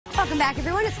Welcome back,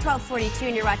 everyone. It's 12:42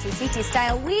 and you're watching CT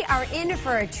Style. We are in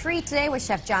for a treat today with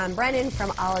Chef John Brennan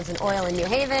from Olives and Oil in New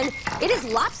Haven. It is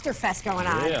Lobster Fest going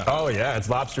on. Yeah. Oh, yeah, it's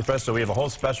Lobster Fest, so we have a whole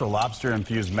special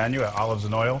lobster-infused menu at Olives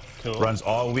and Oil. Cool. Runs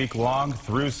all week long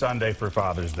through Sunday for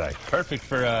Father's Day. Perfect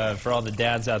for all the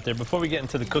dads out there. Before we get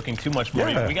into the cooking too much more,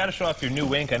 we got to show off your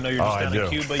new ink. I know you're just down in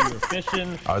Cuba. You were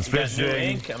fishing. I was fishing. Got new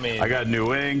ink. I mean, I got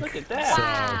new ink. Look at that.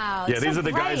 Wow. Yeah, these so are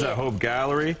the guys at Hope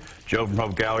Gallery. Joe from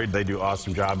Hope Gallery, they do an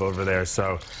awesome job over there.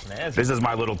 So this is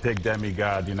my little pig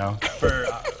demigod, you know. For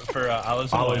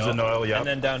Olives and Oil. Olives and Oil, yeah. And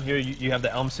then down here you have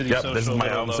the Elm City Yep, Social this is my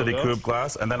Elm logo. City coupe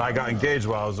glass. And then I got engaged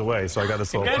while I was away, so I got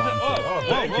this little Oh,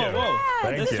 thank you. Whoa.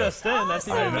 Thank This you. just in. That's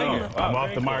even bigger. I'm Wow, off very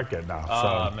the cool. market now.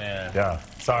 Oh, So, man. yeah,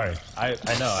 sorry. I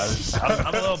know.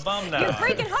 I'm a little bummed now. You're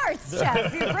breaking hearts, Chef.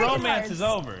 You're The breaking romance hearts. is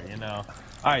over, you know.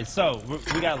 All right, so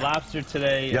we got lobster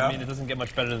today. Yeah. I mean, it doesn't get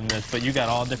much better than this, but you got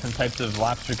all different types of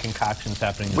lobster concoctions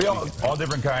happening this We week. all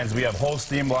different kinds. We have whole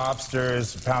steam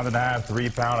lobsters, £1.5,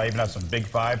 £3. I even have some big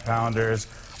 5-pounders,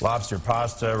 lobster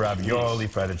pasta, ravioli,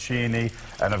 fettuccine,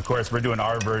 and of course we're doing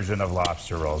our version of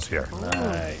lobster rolls here.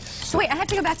 Nice. So wait, I have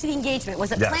to go back to the engagement.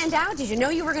 Was it Yes. planned out? Did you know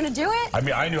you were going to do it? I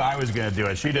mean, I knew I was going to do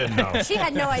it. She didn't know. She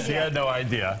had no idea. She had no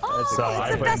idea. Oh, so it's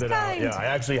I the planned best it out. kind. Yeah, I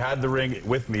actually had the ring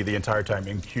with me the entire time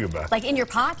in Cuba. Like in your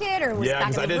pocket, or was it Yeah, back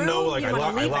because in I the didn't room? know. Like You I didn't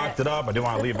wanna leave locked it up. I didn't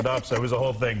want to leave it up, so it was a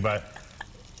whole thing. But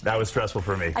that was stressful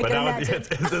for me. I But can now imagine.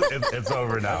 it's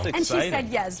over now. And she said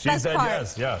Exciting. yes. She Best said part.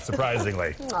 yes. Yeah,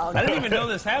 surprisingly. Oh, I didn't even know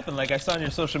this happened. Like I saw on your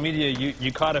social media,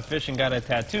 you caught a fish and got a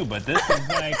tattoo. But this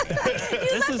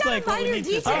is like what we minor need to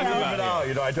detail. talk I leave about it here. out.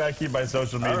 You know, I try to keep my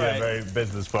social media right. very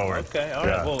business forward. Okay, all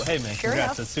right. Yeah. Well, hey man, Sure congrats.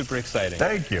 enough. That's super exciting.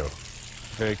 Thank you.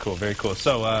 Very cool, very cool.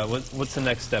 So what's the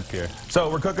next step here?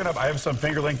 So we're cooking up. I have some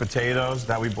fingerling potatoes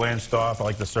that we blanched off. I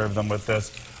like to serve them with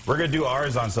this. We're going to do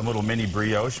ours on some little mini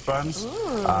brioche buns.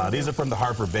 These are from the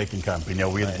Harper Baking Company. You know,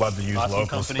 we love to use Awesome local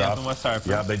company stuff. up in West Harper.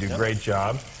 Yeah, they do a great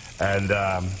job. And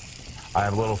I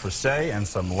have a little frisee and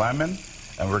some lemon,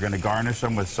 and we're going to garnish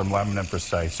them with some lemon and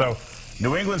frisee. So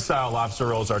New England-style lobster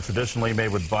rolls are traditionally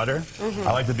made with butter.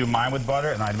 I like to do mine with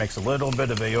butter, and I mix a little bit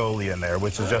of aioli in there,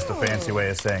 which is just a fancy way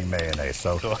of saying mayonnaise.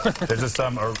 So there's just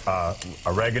some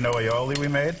oregano aioli we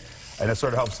made, and it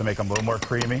sort of helps to make them a little more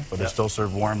creamy, but they're still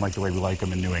served warm like the way we like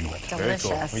them in New England. Very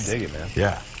cool. Delicious. We dig it, man.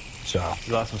 Yeah. So. This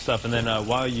is awesome stuff. And then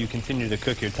while you continue to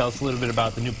cook here, tell us a little bit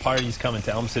about the new parties coming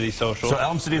to Elm City Social. So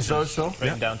Elm City Social,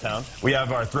 Right in downtown. we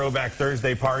have our Throwback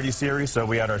Thursday party series. So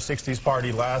we had our 60s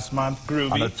party last month.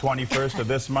 Groovy. On the 21st of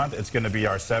this month, it's going to be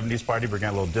our 70s party. We're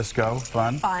getting a little disco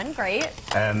fun. Fun, great.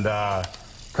 And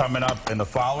coming up in the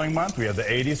following month, we have the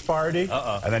 80s party.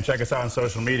 And then check us out on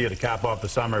social media to cap off the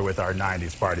summer with our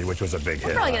 90s party, which was a big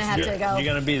hit. Probably going to have to go. You're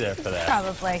going to be there for that.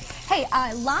 Probably. Hey,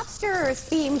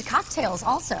 lobster-themed cocktails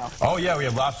also. Oh, yeah, we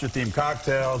have lobster-themed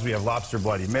cocktails. We have lobster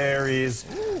Bloody Marys.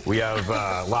 We have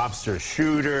lobster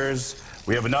shooters.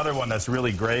 We have another one that's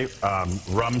really great,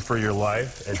 rum for your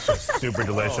life. It's just super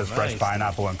delicious, nice. fresh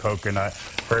pineapple and coconut,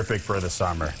 perfect for the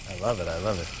summer. I love it. I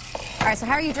love it. All right, so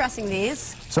how are you dressing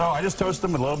these? So I just toast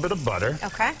them with a little bit of butter.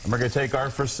 Okay. And we're going to take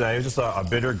our frisee, just a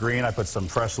bitter green. I put some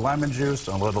fresh lemon juice,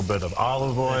 and a little bit of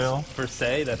olive oil. Per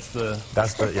se, that's the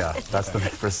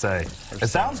frisee. It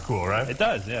sounds cool, right? It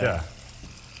does, yeah. Yeah.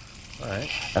 All right.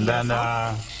 And then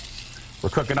we're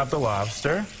cooking up the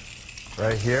lobster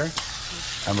right here,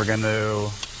 and we're going to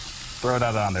throw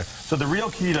that on there. So the real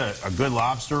key to a good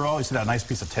lobster roll, you see that nice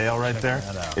piece of tail right there,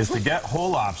 is to get whole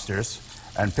lobsters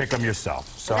and pick them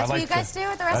yourself. So That's I what like you guys do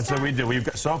at the restaurant? That's what we do. We've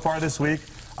got, so far this week,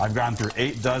 I've gone through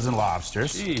 8 dozen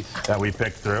lobsters that we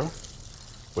picked through,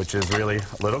 which is really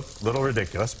a little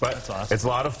ridiculous, but That's awesome. it's a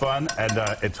lot of fun, and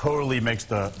it totally makes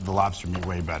the lobster meat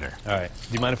way better. All right.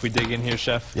 Do you mind if we dig in here,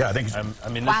 Chef? Yeah, I think. I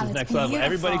mean, this Wow, is it's next level. beautiful.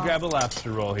 Everybody grab a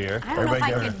lobster roll here. I don't know if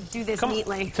I Everybody could do this Come on,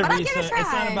 neatly, but I'll give it a Teresa, try.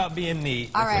 it's not about being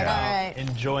neat. All It's right, about all right.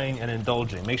 enjoying and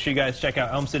indulging. Make sure you guys check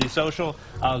out Elm City Social,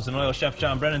 Olives and Oil, Chef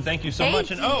John Brennan. Thank you so Thank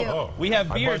much. And you. we have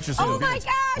I beer. bought you some Oh my beers.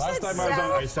 gosh, Last that's time I was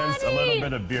on, I so sensed a funny. little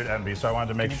bit of beard envy, so I wanted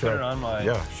to make Can you sure. put it on my...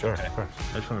 Yeah, sure. Okay.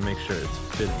 I just want to make sure it's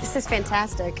fitting. This is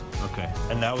fantastic. Okay.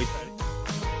 And now we...